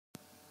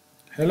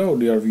Hello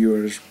dear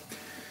viewers,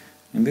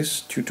 in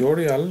this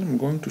tutorial I'm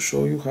going to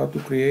show you how to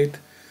create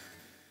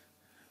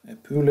a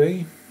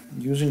pulley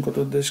using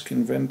Autodesk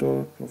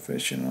Inventor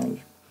Professional.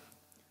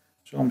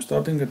 So I'm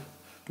starting a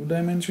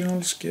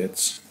two-dimensional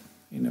sketch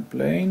in a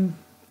plane.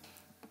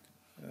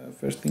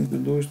 First thing to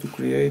do is to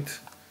create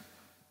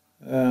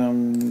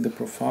the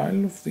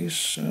profile of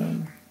this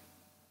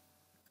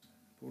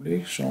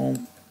pulley. So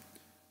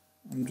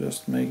I'm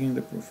just making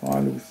the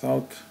profile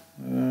without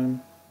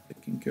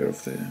taking care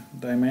of the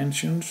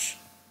dimensions.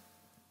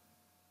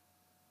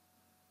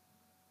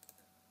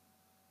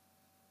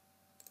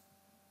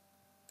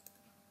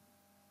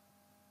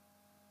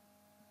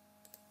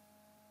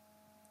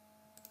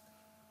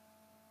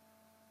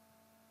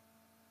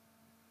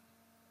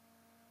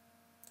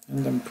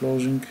 And I'm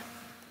closing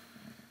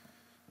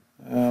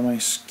my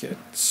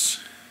sketch.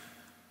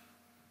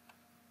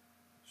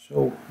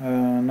 So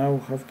now we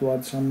have to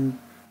add some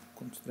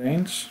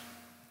constraints.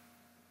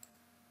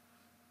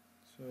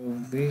 So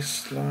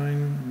this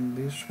line and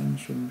this one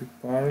should be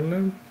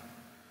parallel.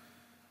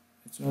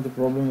 It's not a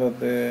problem that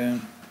the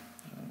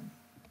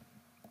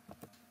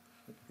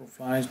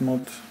profile is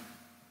not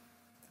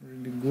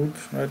really good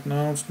right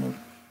now. It's not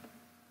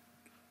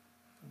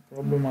a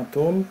problem at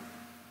all.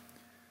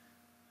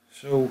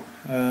 So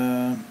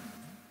the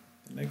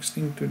next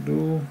thing to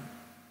do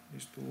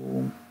is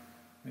to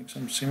make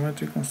some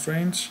symmetry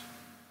constraints.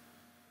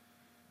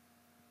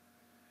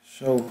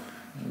 So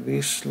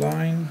this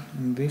line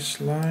and this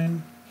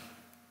line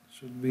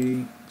should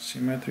be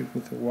symmetric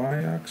with the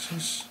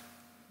y-axis.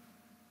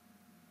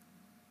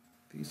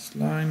 This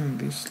line and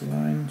this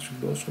line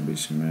should also be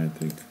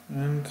symmetric,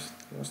 and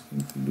the last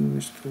thing to do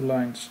is two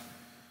lines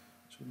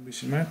should be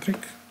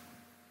symmetric.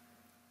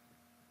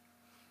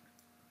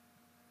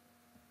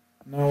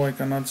 Now I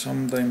can add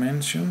some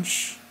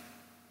dimensions.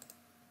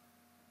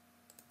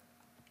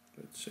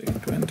 Let's say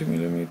 20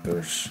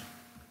 millimeters.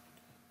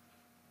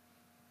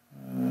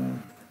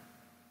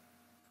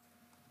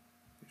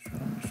 This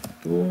one is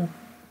 2.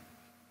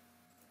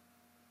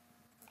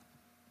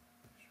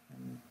 This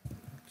one,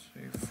 let's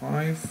say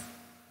 5.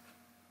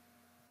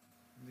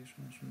 This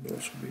one should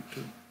also be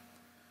 2.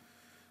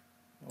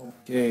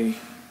 Okay.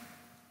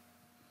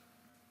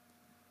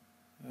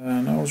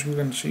 Now as you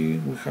can see,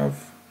 we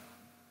have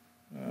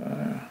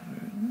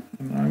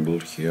an angle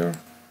here.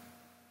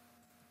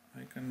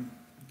 I can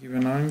give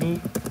an angle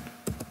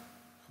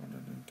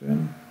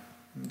 110,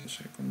 and the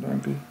second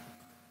angle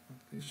of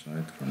this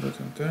side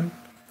 110.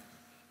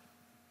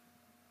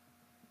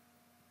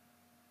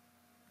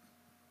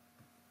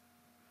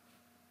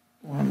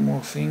 One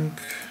more thing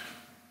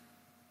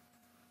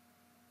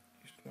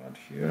is to add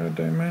here a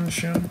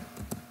dimension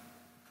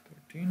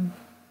 13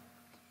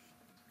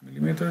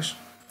 millimeters.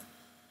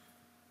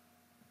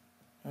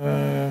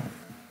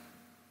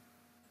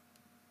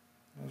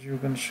 As you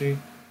can see,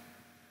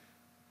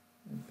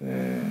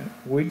 the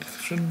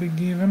width should be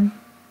given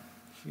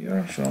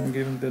here, so I'm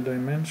giving the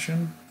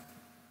dimension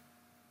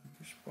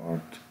this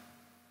part,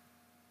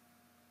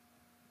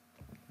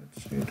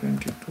 let's say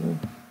 22.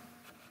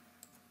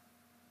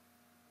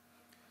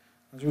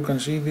 As you can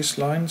see, these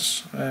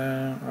lines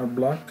are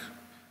black.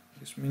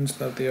 This means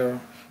that they are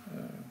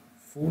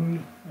full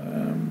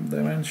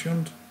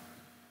dimensioned,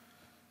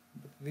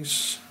 but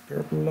these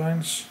purple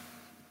lines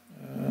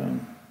are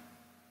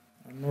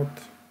not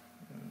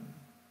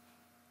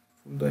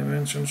full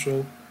dimension, so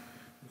you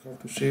have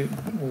to see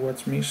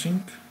what's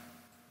missing.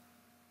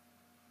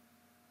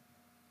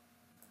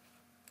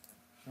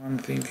 One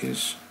thing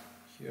is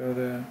here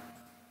the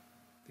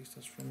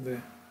distance from the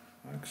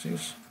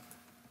axis,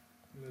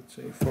 let's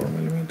say 4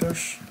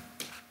 millimeters,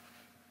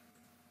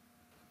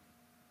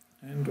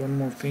 and one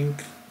more thing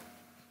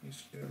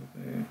is here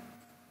the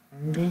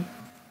angle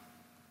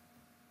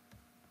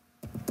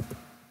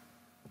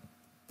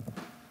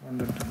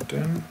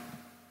 110.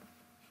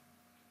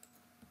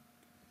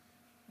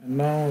 And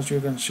now, as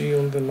you can see,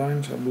 all the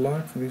lines are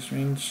black. This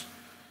means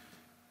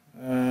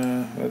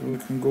that we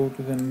can go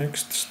to the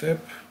next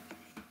step,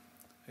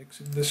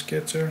 exit the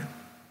sketcher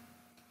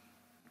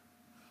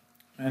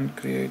and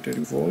create a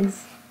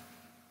revolve,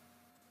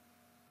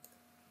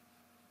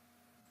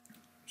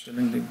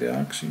 selecting the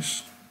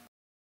axis.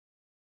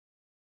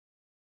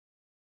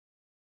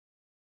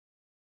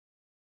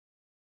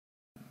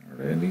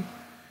 Ready.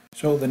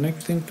 So the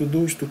next thing to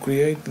do is to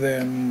create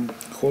the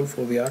hole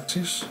for the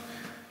axis.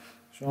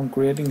 So I'm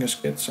creating a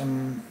sketch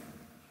on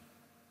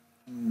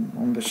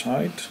the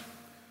side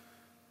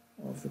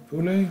of the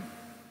pulley.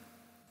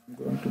 I'm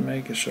going to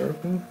make a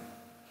circle.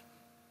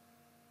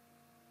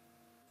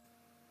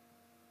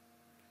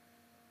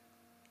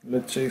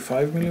 Let's say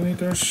 5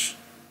 millimeters.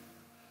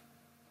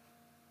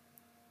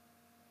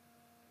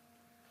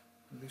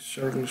 This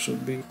circle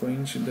should be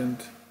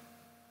coincident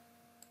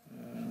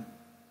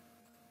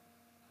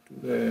to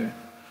the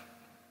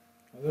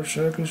other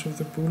circles of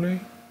the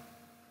pulley.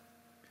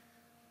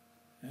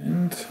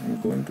 And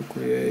I'm going to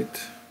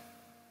create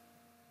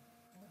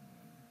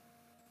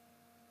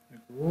a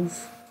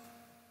groove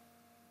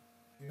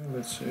here,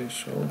 let's say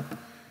so.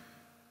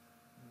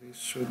 This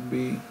should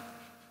be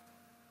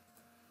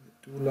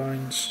two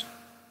lines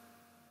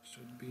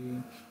should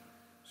be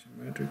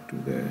symmetric to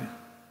the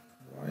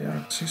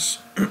y-axis.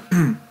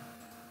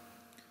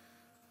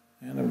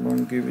 And I'm going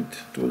to give it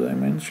two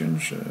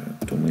dimensions,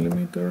 2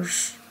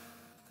 millimeters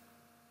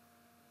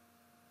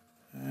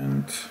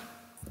and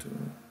 2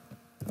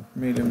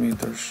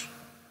 millimeters.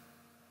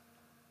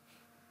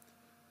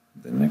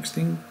 The next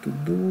thing to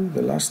do,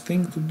 the last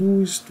thing to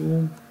do, is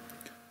to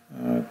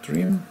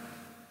trim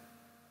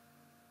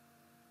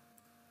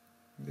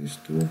these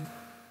two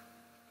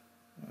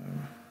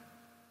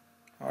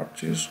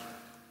arches,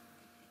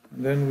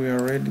 and then we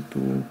are ready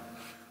to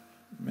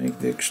make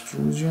the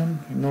extrusion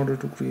in order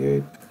to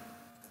create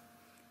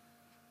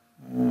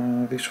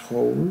this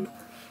hole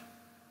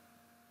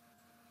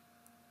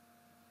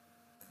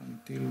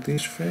until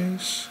this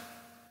face,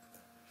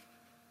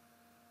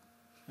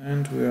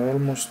 and we are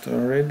almost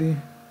ready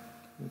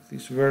with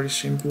this very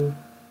simple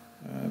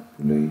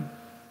pulley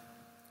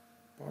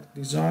part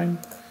design.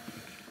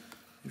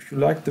 If you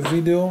liked the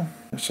video,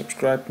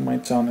 subscribe to my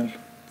channel.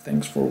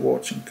 Thanks for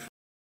watching.